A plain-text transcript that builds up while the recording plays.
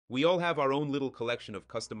We all have our own little collection of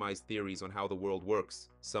customized theories on how the world works,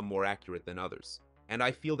 some more accurate than others. And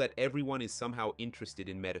I feel that everyone is somehow interested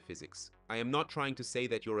in metaphysics. I am not trying to say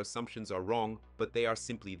that your assumptions are wrong, but they are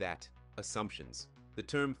simply that, assumptions. The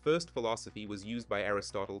term first philosophy was used by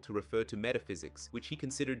Aristotle to refer to metaphysics, which he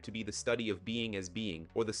considered to be the study of being as being,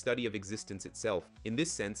 or the study of existence itself. In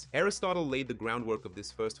this sense, Aristotle laid the groundwork of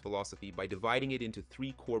this first philosophy by dividing it into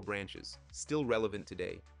three core branches, still relevant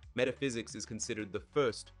today. Metaphysics is considered the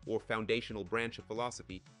first, or foundational branch of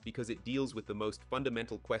philosophy, because it deals with the most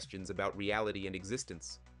fundamental questions about reality and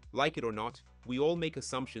existence. Like it or not, we all make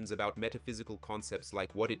assumptions about metaphysical concepts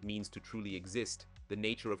like what it means to truly exist, the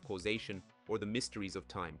nature of causation, or the mysteries of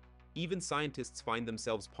time. Even scientists find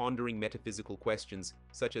themselves pondering metaphysical questions,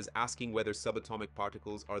 such as asking whether subatomic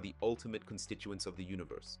particles are the ultimate constituents of the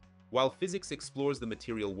universe. While physics explores the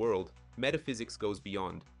material world, metaphysics goes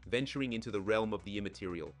beyond, venturing into the realm of the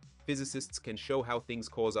immaterial. Physicists can show how things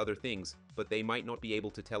cause other things, but they might not be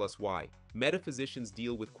able to tell us why. Metaphysicians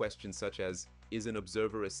deal with questions such as, is an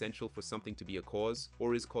observer essential for something to be a cause,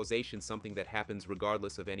 or is causation something that happens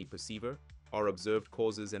regardless of any perceiver? Are observed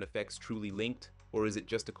causes and effects truly linked, or is it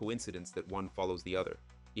just a coincidence that one follows the other?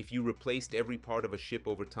 If you replaced every part of a ship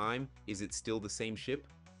over time, is it still the same ship?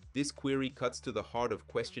 This query cuts to the heart of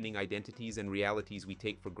questioning identities and realities we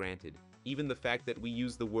take for granted. Even the fact that we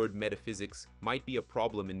use the word metaphysics might be a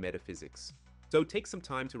problem in metaphysics. So take some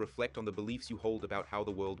time to reflect on the beliefs you hold about how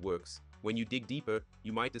the world works. When you dig deeper,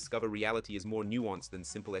 you might discover reality is more nuanced than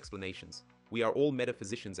simple explanations. We are all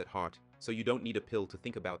metaphysicians at heart, so you don't need a pill to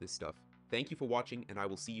think about this stuff. Thank you for watching, and I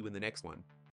will see you in the next one.